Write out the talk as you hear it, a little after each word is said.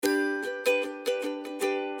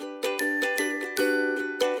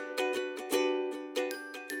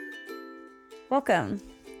Welcome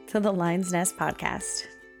to the Lion's Nest podcast.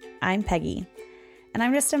 I'm Peggy, and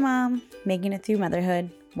I'm just a mom making it through motherhood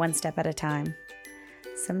one step at a time.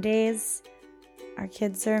 Some days, our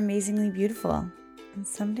kids are amazingly beautiful, and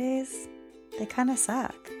some days, they kind of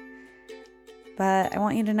suck. But I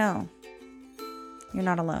want you to know, you're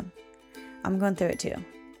not alone. I'm going through it too.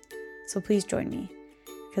 So please join me,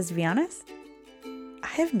 because to be honest, I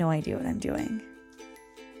have no idea what I'm doing.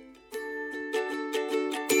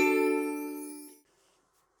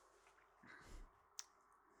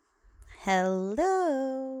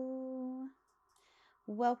 Hello.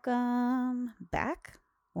 Welcome back,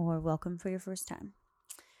 or welcome for your first time.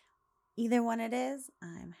 Either one it is,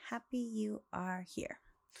 I'm happy you are here.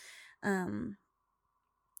 I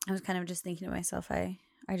was kind of just thinking to myself, I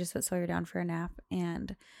just put Sawyer down for a nap,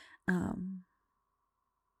 and I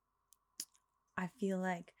feel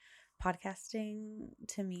like podcasting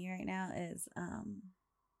to me right now is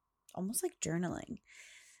almost like journaling.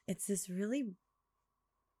 It's this really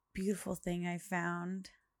beautiful thing I found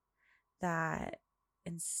that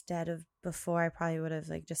instead of before, I probably would have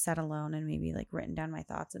like just sat alone and maybe like written down my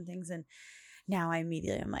thoughts and things. And now I'm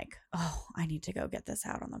like, oh, I need to go get this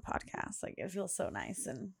out on the podcast. Like it feels so nice.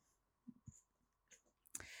 And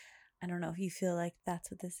I don't know if you feel like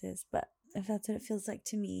that's what this is, but if that's what it feels like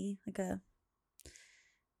to me, like a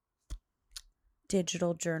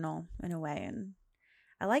digital journal in a way. And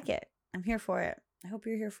I like it. I'm here for it. I hope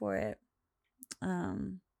you're here for it.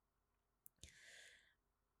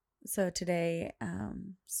 So today,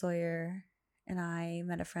 Sawyer and I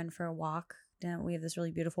met a friend for a walk. We have this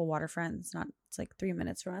really beautiful waterfront. It's like 3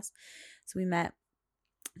 minutes from us. So we met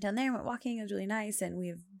down there and went walking. It was really nice. And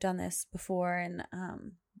we've done this before. And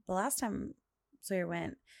the last time Sawyer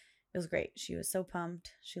went, it was great. She was so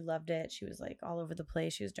pumped. She loved it. She was like all over the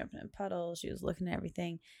place. She was jumping in puddles. She was looking at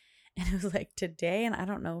everything. And it was like today, and I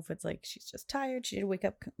don't know if it's like she's just tired. She did wake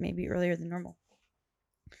up maybe earlier than normal.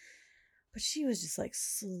 But she was just like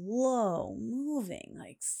slow moving,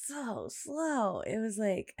 like so slow. It was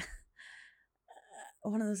like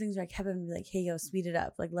one of those things where I kept having to be like, hey, yo, speed it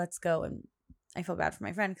up. Like, let's go. And I felt bad for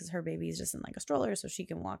my friend because her baby is just in like a stroller, so she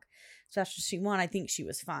can walk as fast as she wants. I think she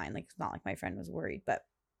was fine. Like, it's not like my friend was worried, but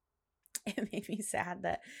it made me sad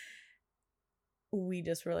that we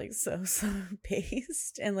just were like so slow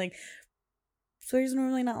paced. And like, Sawyer's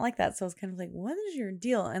normally not like that. So I was kind of like, what is your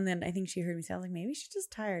deal? And then I think she heard me say, I was like, maybe she's just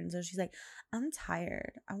tired. And so she's like, I'm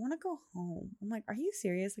tired. I want to go home. I'm like, are you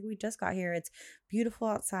serious? Like, we just got here. It's beautiful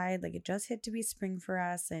outside. Like, it just hit to be spring for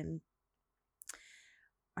us. And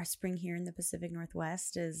our spring here in the Pacific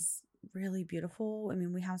Northwest is really beautiful. I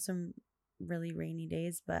mean, we have some really rainy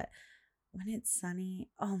days, but when it's sunny,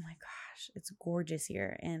 oh my gosh, it's gorgeous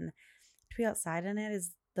here. And to be outside in it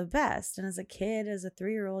is the best. And as a kid, as a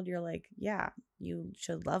 3-year-old, you're like, yeah, you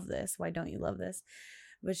should love this. Why don't you love this?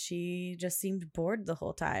 But she just seemed bored the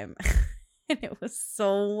whole time. And it was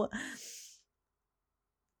so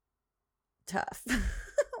tough.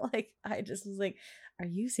 Like, I just was like, are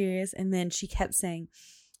you serious? And then she kept saying,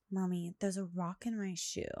 Mommy, there's a rock in my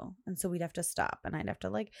shoe. And so we'd have to stop, and I'd have to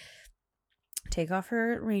like take off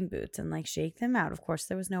her rain boots and like shake them out. Of course,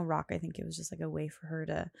 there was no rock. I think it was just like a way for her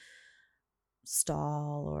to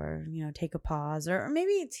stall or, you know, take a pause, or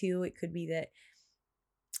maybe too, it could be that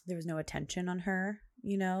there was no attention on her,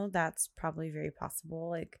 you know, that's probably very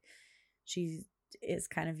possible. Like, she is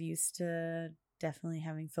kind of used to definitely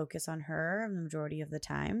having focus on her the majority of the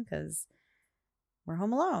time because we're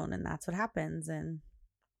home alone and that's what happens. And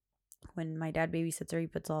when my dad babysits her, he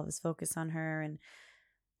puts all of his focus on her, and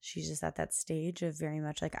she's just at that stage of very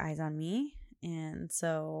much like eyes on me. And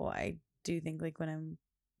so I do think like when I'm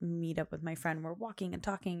meet up with my friend, we're walking and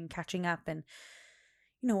talking and catching up and,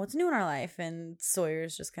 you know, what's new in our life. And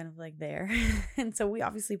Sawyer's just kind of like there. And so we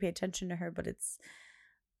obviously pay attention to her, but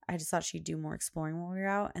I just thought she'd do more exploring while we were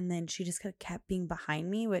out. And then she just kept being behind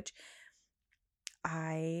me, which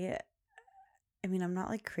I mean, I'm not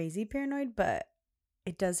like crazy paranoid, but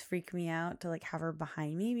it does freak me out to like have her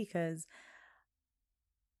behind me because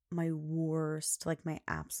my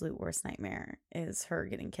absolute worst nightmare is her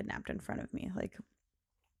getting kidnapped in front of me. Like,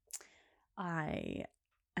 I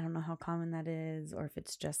don't know how common that is or if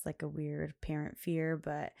it's just like a weird parent fear,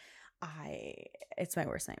 but it's my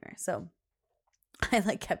worst nightmare. So I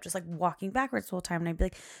like kept just like walking backwards the whole time, and I'd be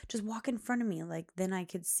like, just walk in front of me. Like, then I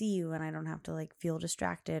could see you and I don't have to like feel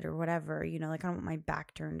distracted or whatever, you know, like I don't want my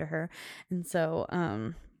back turned to her. And so,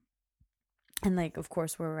 and like, of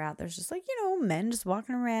course, where we're at, there's just like, you know, men just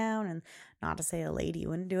walking around, and not to say a lady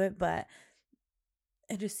wouldn't do it, but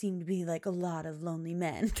it just seemed to be like a lot of lonely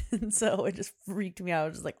men. And so it just freaked me out. I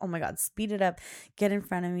was just like, oh my God, speed it up, get in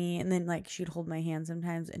front of me. And then like she'd hold my hand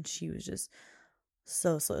sometimes, and she was just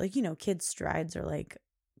so slow. Like, kids' strides are like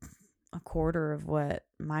a quarter of what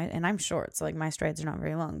and I'm short, so like my strides are not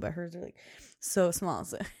very long, but hers are like so small.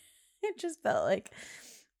 So it just felt like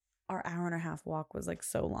our hour and a half walk was like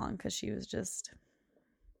so long because she was just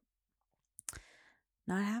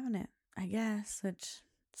not having it, I guess, which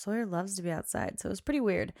Sawyer loves to be outside. So it was pretty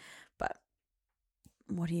weird, but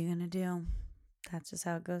what are you going to do? That's just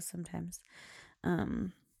how it goes sometimes.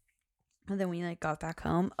 And then we like got back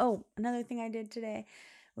home. Oh, another thing I did today,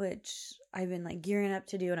 which I've been like gearing up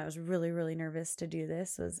to do, and I was really, really nervous to do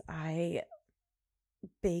this, was I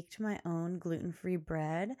baked my own gluten-free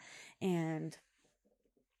bread. And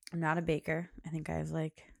I'm not a baker. I think I've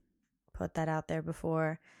like put that out there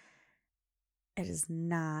before. It is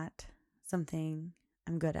not something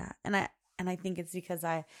I'm good at. And I think it's because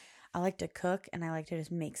I like to cook and I like to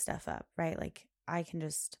just make stuff up, right? Like I can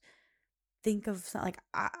just think of something, like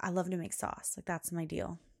I love to make sauce. Like that's my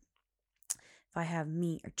deal. If I have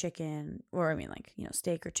meat or chicken, or I mean like,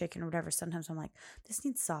 steak or chicken or whatever, sometimes I'm like, this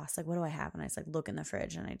needs sauce. Like, what do I have? And I just like look in the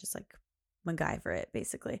fridge and I just like MacGyver it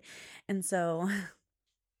basically. And so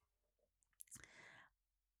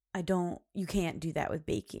you can't do that with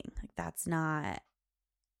baking. Like that's not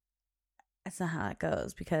how it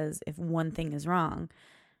goes, because if one thing is wrong,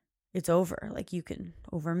 it's over. Like you can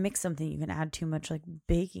over mix something, you can add too much like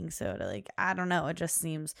baking soda. Like, I don't know. It just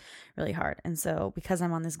seems really hard. And so because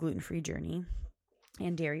I'm on this gluten-free journey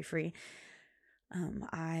and dairy-free,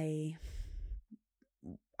 I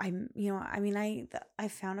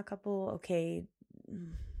found a couple okay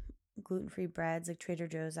gluten-free breads. Like Trader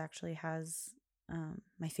Joe's actually has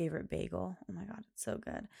my favorite bagel. Oh my God, it's so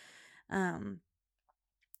good.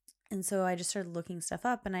 And so I just started looking stuff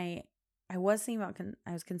up, and I was thinking about,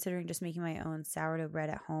 I was considering just making my own sourdough bread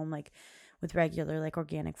at home, like with regular, like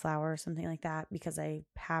organic flour or something like that, because I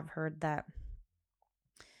have heard that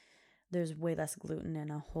there's way less gluten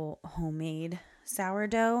in a whole homemade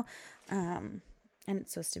sourdough. And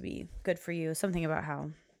it's supposed to be good for you. Something about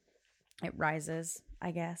how it rises,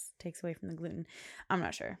 I guess, takes away from the gluten. I'm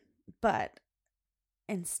not sure. But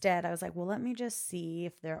instead, I was like, well, let me just see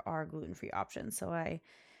if there are gluten-free options. So I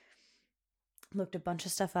looked a bunch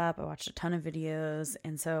of stuff up. I watched a ton of videos.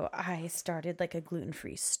 And so I started like a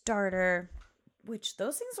gluten-free starter, which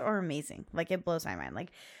those things are amazing. Like it blows my mind.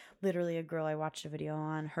 Like literally a girl I watched a video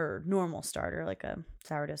on, her normal starter, like a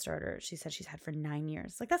sourdough starter, she said she's had for 9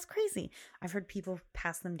 years. Like that's crazy. I've heard people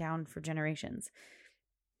pass them down for generations.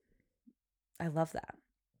 I love that.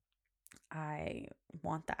 I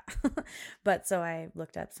want that. But so I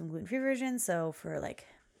looked up some gluten-free versions. So for like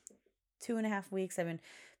 2.5 weeks, I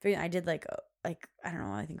did like, I don't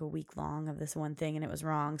know, I think a week long of this one thing, and it was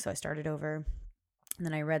wrong. So I started over, and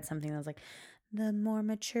then I read something that was like, the more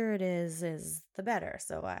mature it is the better.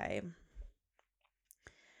 So I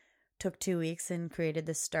took 2 weeks and created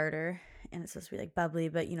this starter, and it's supposed to be like bubbly,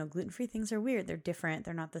 but gluten-free things are weird. They're different.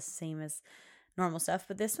 They're not the same as normal stuff,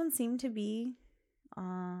 but this one seemed to be,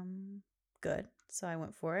 good. So I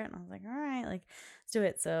went for it, and I was like, all right, like let's do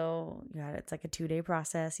it. So it's like a 2-day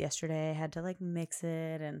process. Yesterday I had to like mix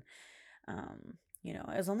it, and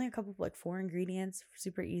it was only a couple, like 4 ingredients,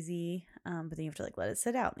 super easy. But then you have to like let it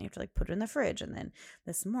sit out, and you have to like put it in the fridge. And then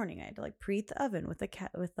this morning I had to like preheat the oven with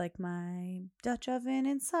with like my Dutch oven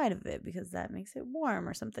inside of it, because that makes it warm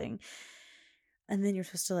or something. And then you're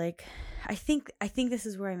supposed to like, I think this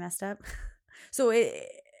is where I messed up. So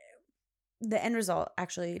the end result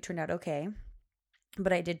actually turned out okay,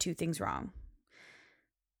 but I did 2 things wrong.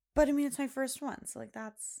 But I mean, it's my first one, so like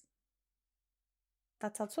that's how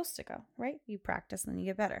it's supposed to go, right? You practice and then you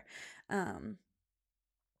get better.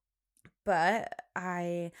 But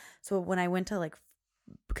so when I went to like,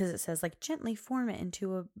 because it says like gently form it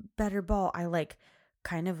into a better ball, I like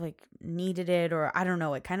kind of like kneaded it, or I don't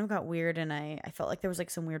know, it kind of got weird, and I felt like there was like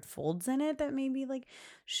some weird folds in it that maybe like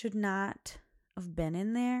should not have been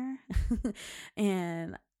in there.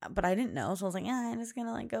 But I didn't know, so I was like, yeah, I'm just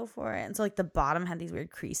gonna like go for it. And so like the bottom had these weird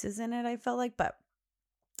creases in it, I felt like, but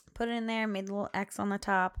put it in there, made a little X on the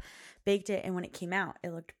top, baked it, and when it came out, it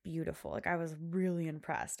looked beautiful. Like I was really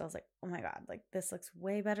impressed. I was like, oh my God, like this looks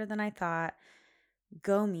way better than I thought.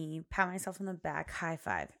 Go me, pat myself on the back, high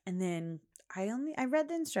five. And then I read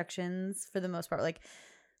the instructions for the most part. Like,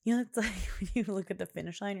 it's like when you look at the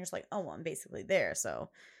finish line, you're just like, oh, well, I'm basically there, so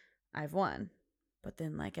I've won. But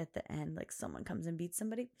then like at the end, like someone comes and beats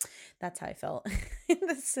somebody. That's how I felt in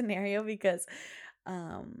this scenario, because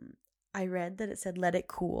I read that it said let it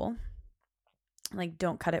cool. like,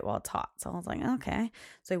 don't cut it while it's hot. So I was like, okay.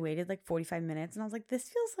 So I waited like 45 minutes and I was like, this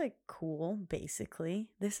feels like cool, basically.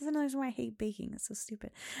 This is another reason why I hate baking. It's so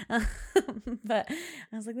stupid. But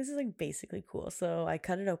I was like, this is like basically cool. So I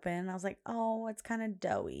cut it open and I was like, oh, it's kind of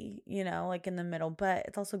doughy, like in the middle, but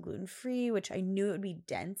it's also gluten-free, which I knew it would be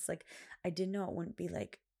dense. Like, I didn't know it wouldn't be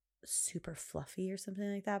like super fluffy or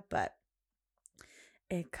something like that, but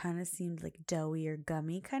it kind of seemed like doughy or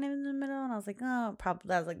gummy kind of in the middle. And I was like, oh,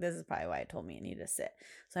 probably, I was like, this is probably why it told me it needed to sit.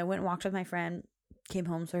 So I went and walked with my friend, came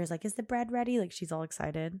home. So I was like, is the bread ready? Like, she's all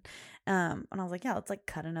excited. And I was like, yeah, let's like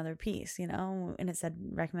cut another piece, and it said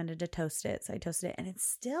recommended to toast it. So I toasted it and it's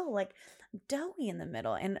still like doughy in the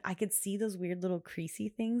middle. And I could see those weird little creasy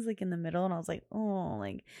things like in the middle. And I was like, oh,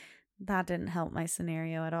 like that didn't help my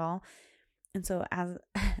scenario at all. And so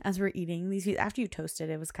as we're eating these, after you toast it,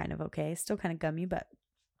 it was kind of okay. Still kind of gummy, but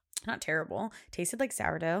not terrible. Tasted like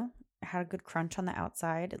sourdough. It had a good crunch on the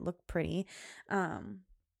outside. It looked pretty.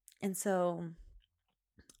 And so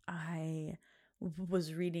I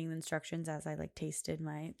was reading the instructions as I like tasted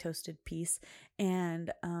my toasted piece,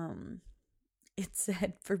 and it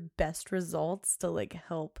said for best results to like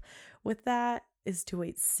help with that is to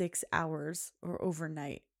wait 6 hours or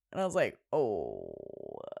overnight. And I was like, oh,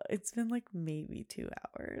 it's been like maybe 2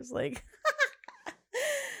 hours. Like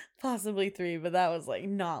possibly 3, but that was like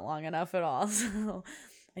not long enough at all. So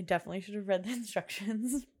I definitely should have read the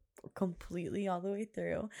instructions completely all the way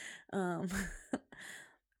through.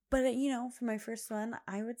 But for my first one,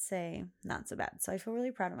 I would say not so bad. So I feel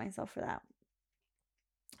really proud of myself for that.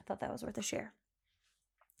 I thought that was worth a share.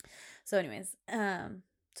 So anyways,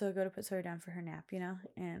 so I go to put Sawyer down for her nap,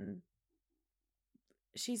 and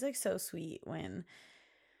she's like so sweet when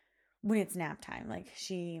it's nap time. Like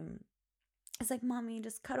it's like, mommy,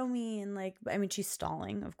 just cuddle me. And like, I mean, she's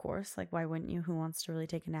stalling, of course. Like, why wouldn't you? Who wants to really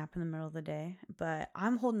take a nap in the middle of the day? But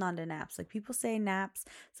I'm holding on to naps. Like, people say naps.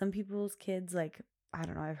 Some people's kids, like, I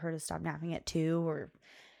don't know, I've heard of stop napping at 2 or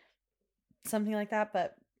something like that.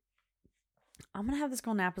 But I'm going to have this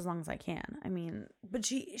girl nap as long as I can. I mean, but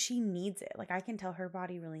she needs it. Like, I can tell her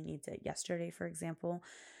body really needs it. Yesterday, for example,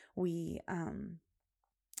 we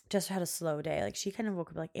just had a slow day. Like, she kind of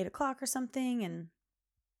woke up like 8 o'clock or something, and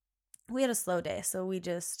we had a slow day. So we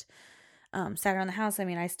just sat around the house. I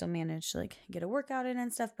mean, I still managed to like get a workout in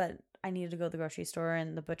and stuff, but I needed to go to the grocery store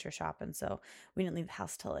and the butcher shop. And so we didn't leave the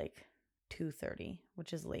house till like 2:30,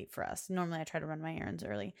 which is late for us. Normally I try to run my errands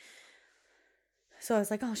early. So I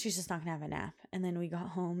was like, oh, she's just not going to have a nap. And then we got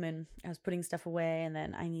home and I was putting stuff away, and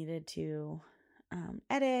then I needed to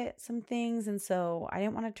edit some things. And so I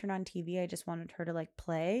didn't want to turn on TV. I just wanted her to like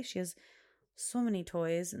play. She has so many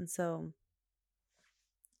toys. And so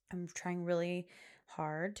I'm trying really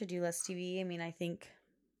hard to do less TV. I mean, I think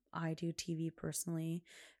I do TV personally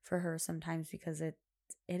for her sometimes because it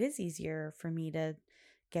is easier for me to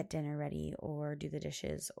get dinner ready or do the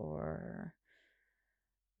dishes or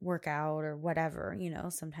work out or whatever,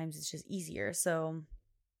 sometimes it's just easier. So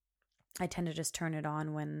I tend to just turn it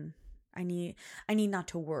on when I need not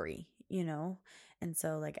to worry, And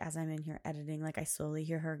so like as I'm in here editing, like I slowly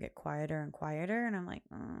hear her get quieter and quieter, and I'm like,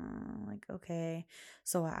 like, okay.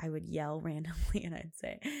 So I would yell randomly and I'd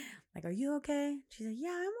say, like, are you okay? She's like, yeah,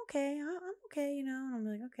 I'm okay. I'm okay, and I'm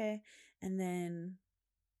like, okay. And then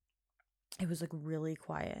it was like really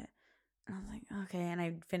quiet. And I was like, okay. And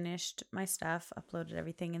I finished my stuff, uploaded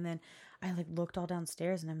everything. And then I like looked all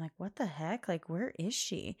downstairs and I'm like, what the heck? Like, where is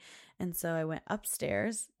she? And so I went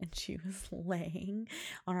upstairs and she was laying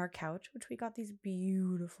on our couch, which we got these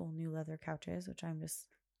beautiful new leather couches, which I'm just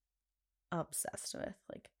obsessed with.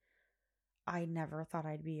 Like, I never thought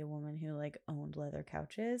I'd be a woman who like owned leather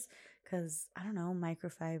couches because I don't know,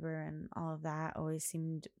 microfiber and all of that always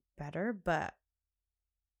seemed better, but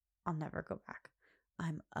I'll never go back.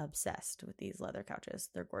 I'm obsessed with these leather couches.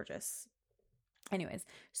 They're gorgeous. Anyways,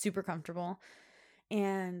 super comfortable.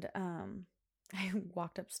 And I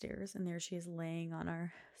walked upstairs and there she is laying on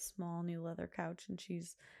our small new leather couch and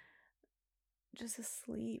she's just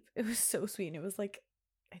asleep. It was so sweet. And it was like,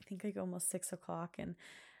 I think like almost 6 o'clock. And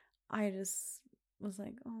I just was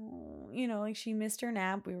like, oh, like she missed her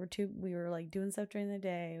nap. We were like doing stuff during the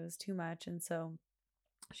day. It was too much. And so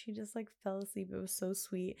she just like fell asleep. It was so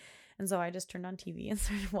sweet. And so I just turned on TV and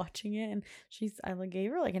started watching it. And I like gave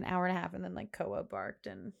her like an hour and a half, and then like Koa barked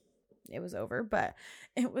and it was over. But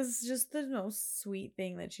it was just the most sweet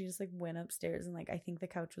thing that she just like went upstairs, and like I think the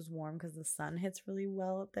couch was warm because the sun hits really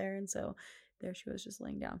well up there. And so there she was just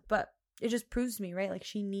laying down. But it just proves to me, right? Like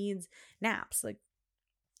she needs naps. Like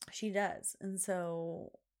she does. And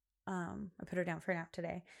so I put her down for a nap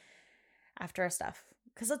today after our stuff.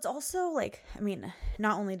 Because it's also like, I mean,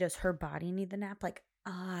 not only does her body need the nap, like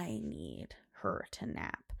I need her to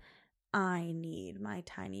nap. I need my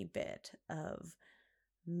tiny bit of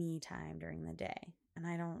me time during the day. And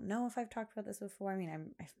I don't know if I've talked about this before. I mean,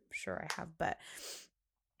 I'm sure I have, but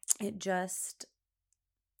it's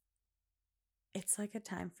like a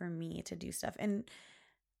time for me to do stuff. And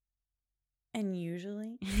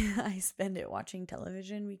usually I spend it watching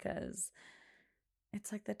television because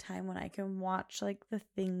it's like the time when I can watch like the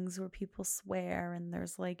things where people swear and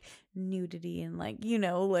there's like nudity and like,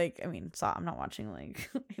 like, I mean, so I'm not watching like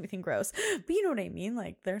anything gross, but you know what I mean?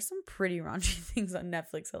 Like there's some pretty raunchy things on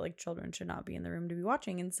Netflix that like children should not be in the room to be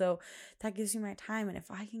watching. And so that gives me my time. And if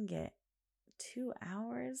I can get 2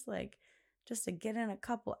 hours, like just to get in a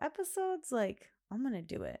couple episodes, like I'm going to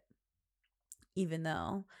do it. Even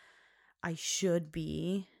though I should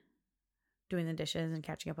be doing the dishes and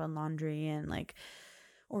catching up on laundry and like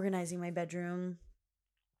organizing my bedroom.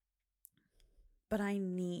 But I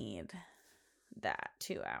need that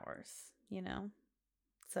 2 hours,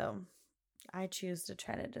 So I choose to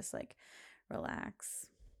try to just like relax.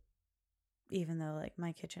 Even though like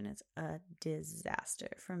my kitchen is a disaster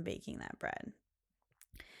from baking that bread.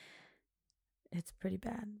 It's pretty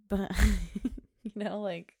bad, but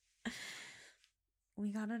like we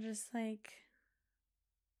gotta just like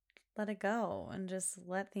let it go and just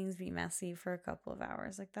let things be messy for a couple of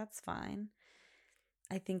hours. Like that's fine.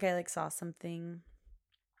 I think I like saw something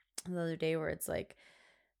the other day where it's like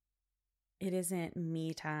it isn't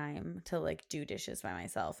me time to like do dishes by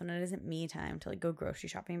myself, and it isn't me time to like go grocery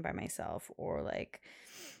shopping by myself or like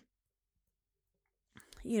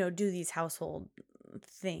do these household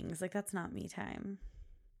things. Like that's not me time.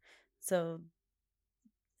 So,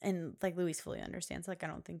 and like Luis fully understands, like I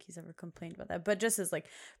don't think he's ever complained about that, but just as like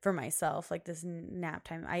for myself, like this nap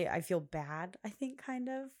time, I feel bad, I think kind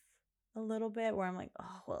of a little bit, where I'm like,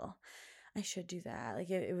 oh well, I should do that. Like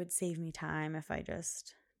it would save me time if I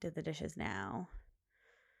just did the dishes now.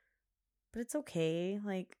 But it's okay,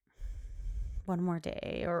 like one more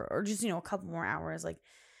day or just a couple more hours. Like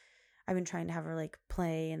I've been trying to have her like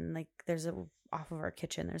play, and like there's off of our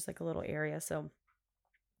kitchen there's like a little area, so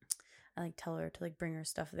I like tell her to like bring her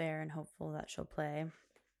stuff there and hopeful that she'll play.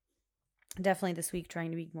 Definitely this week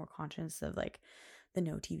trying to be more conscious of like the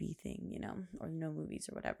no TV thing, or no movies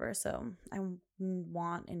or whatever. So I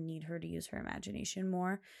want and need her to use her imagination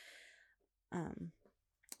more.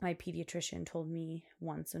 My pediatrician told me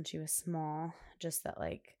once when she was small, just that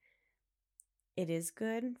like it is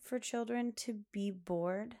good for children to be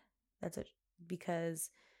bored. Because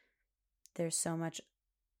there's so much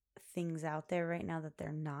things out there right now that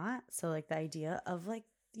they're not. So like the idea of like,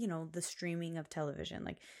 the streaming of television,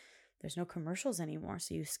 like there's no commercials anymore.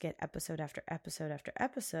 So you just get episode after episode after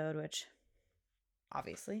episode, which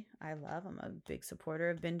obviously I love. I'm a big supporter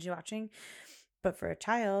of binge watching. But for a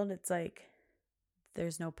child, it's like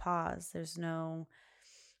there's no pause. There's no,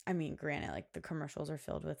 I mean, granted, like the commercials are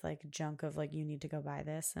filled with like junk of like, you need to go buy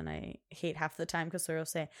this. And I hate half the time because they'll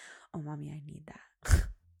say, oh, mommy, I need that.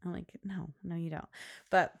 I'm like, no, you don't.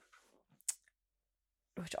 But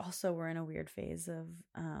which also we're in a weird phase of,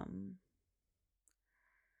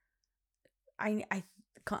 I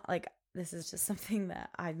like, this is just something that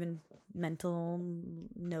I've been mental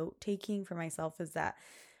note taking for myself, is that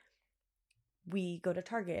we go to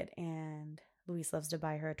Target and Luis loves to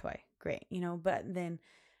buy her a toy. Great. But then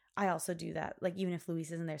I also do that. Like, even if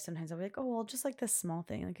Luis isn't there, sometimes I'll be like, oh, well, just like this small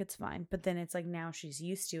thing, like it's fine. But then it's like, now she's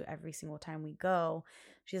used to every single time we go,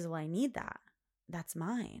 she says, well, I need that. That's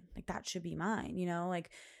mine. Like that should be mine.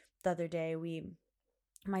 Like the other day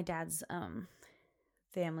my dad's,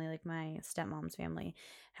 family, like my stepmom's family,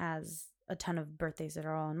 has a ton of birthdays that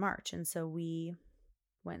are all in March. And so we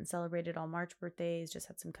went and celebrated all March birthdays, just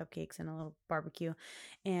had some cupcakes and a little barbecue.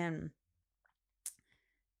 And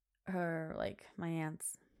her, like my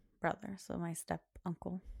aunt's brother, so my step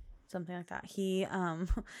uncle, something like that, he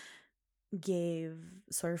gave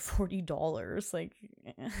Sawyer $40. Like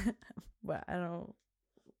but I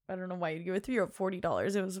don't know why you'd give a 3-year-old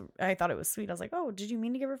 $40. I thought it was sweet. I was like, oh, did you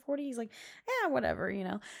mean to give her 40? He's like, yeah, whatever,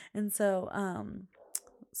 And so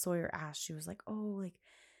Sawyer asked, she was like, oh, like,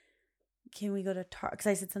 can we go to Target? Because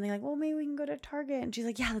I said something like, well, maybe we can go to Target. And she's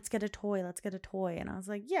like, yeah, let's get a toy. And I was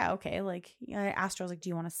like, yeah, okay. Like, I asked her, I was like, do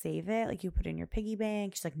you want to save it? Like, you put it in your piggy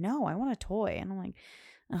bank? She's like, no, I want a toy. And I'm like,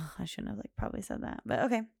 oh, I shouldn't have like probably said that, but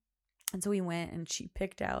okay. And so we went and she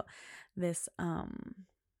picked out this,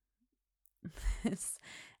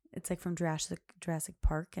 it's like from Jurassic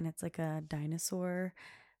Park, and it's like a dinosaur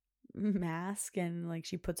mask, and like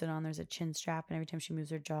she puts it on, there's a chin strap, and every time she moves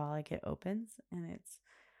her jaw, like it opens, and it's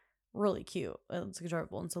really cute. It's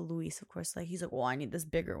adorable. And so Luis, of course, like he's like, well, I need this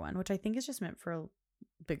bigger one, which I think is just meant for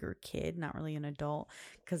bigger kid, not really an adult,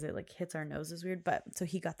 because it like hits our noses weird. But so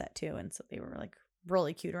he got that too, and so they were like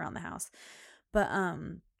really cute around the house. But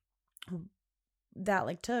that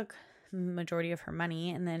like took majority of her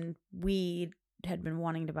money, and then we had been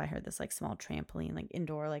wanting to buy her this like small trampoline, like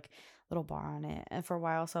indoor, like little bar on it, and for a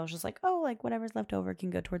while. So I was just like, oh, like whatever's left over can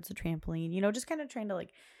go towards the trampoline, just kind of trying to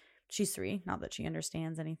like, she's 3, not that she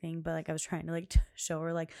understands anything, but like I was trying to like show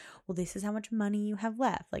her like, well, this is how much money you have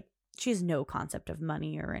left. Like she has no concept of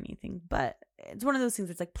money or anything, but it's one of those things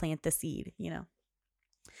that's like plant the seed.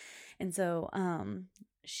 And so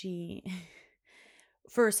she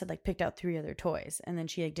first had like picked out 3 other toys, and then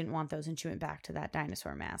she like didn't want those, and she went back to that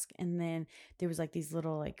dinosaur mask. And then there was like these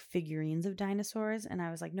little like figurines of dinosaurs, and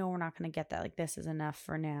I was like, no, we're not going to get that. Like this is enough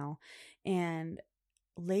for now. And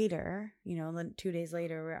later, then 2 days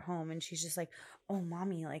later, we're at home, and she's just like, oh,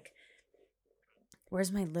 mommy, like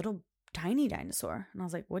where's my little tiny dinosaur? And I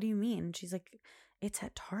was like, what do you mean? And she's like, it's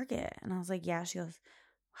at Target. And I was like, yeah. She goes,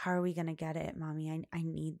 how are we going to get it, mommy? I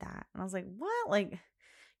need that. And I was like, what? Like,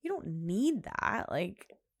 you don't need that. Like,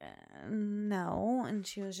 no. And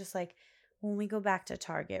she was just like, when we go back to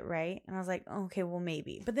Target, right? And I was like, okay, well,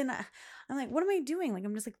 maybe. But then I'm like, what am I doing? Like,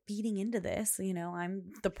 I'm just like feeding into this.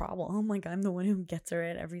 I'm the problem. Like, I'm the one who gets her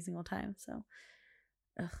it every single time. So,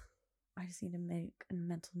 I just need to make a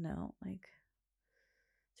mental note. Like,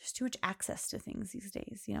 there's too much access to things these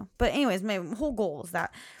days, But anyways, my whole goal is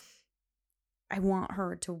that I want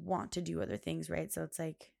her to want to do other things, right? So it's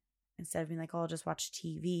like, instead of being like, oh, I'll just watch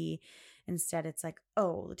TV, instead it's like,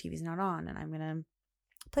 oh, the TV's not on, and I'm going to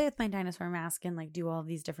play with my dinosaur mask and like do all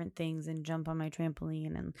these different things and jump on my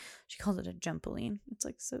trampoline. And she calls it a jumpoline. It's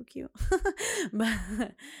like so cute. But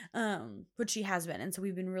she has been. And so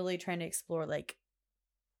we've been really trying to explore like,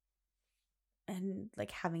 and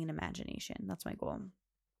like having an imagination. That's my goal.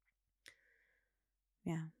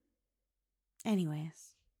 Yeah.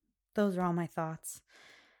 Anyways, those are all my thoughts.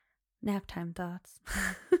 Nap time thoughts.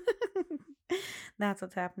 That's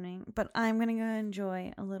what's happening. But I'm going to go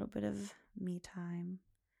enjoy a little bit of me time.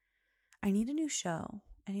 I need a new show.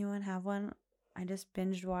 Anyone have one? I just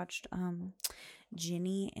binge watched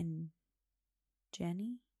Ginny and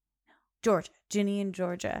Jenny? No. Georgia. Ginny and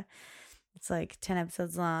Georgia. It's like 10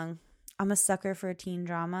 episodes long. I'm a sucker for a teen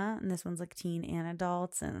drama, and this one's like teen and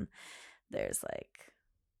adults, and there's like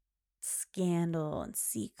scandal and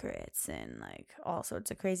secrets and like all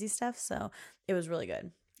sorts of crazy stuff. So it was really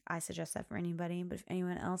good. I suggest that for anybody. But if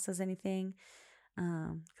anyone else has anything,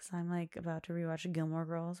 because I'm like about to rewatch Gilmore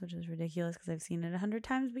Girls, which is ridiculous because I've seen it 100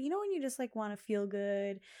 times. But when you just like want to feel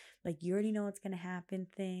good, like you already know what's gonna happen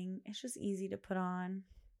thing, it's just easy to put on.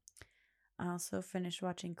 I also finished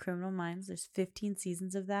watching Criminal Minds. There's 15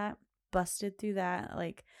 seasons of that. Busted through that.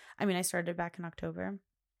 Like, I started back in October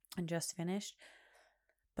and just finished,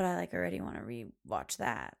 but I like already want to rewatch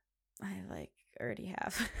that. I like already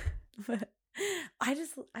have. But I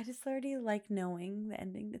just already like knowing the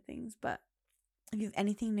ending to things. But if you have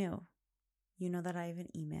anything new, you know that I have an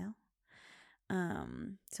email.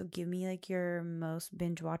 So give me like your most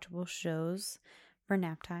binge watchable shows for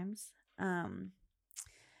nap times.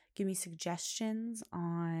 Give me suggestions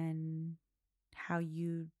on how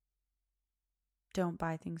you don't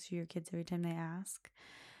buy things for your kids every time they ask.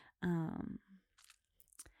 And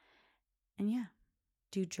yeah,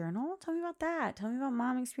 do you journal? Tell me about that. Tell me about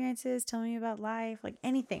mom experiences. Tell me about life, like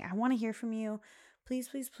anything. I want to hear from you. Please,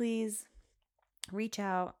 please, please reach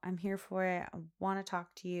out. I'm here for it. I want to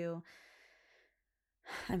talk to you.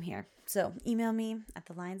 I'm here. So email me at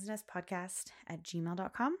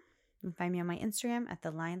thelionsnestpodcast@gmail.com. You can find me on my Instagram at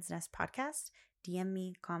thelionsnestpodcast. DM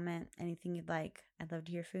me, comment, anything you'd like. I'd love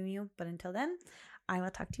to hear from you. But until then, I will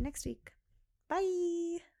talk to you next week.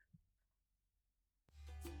 Bye.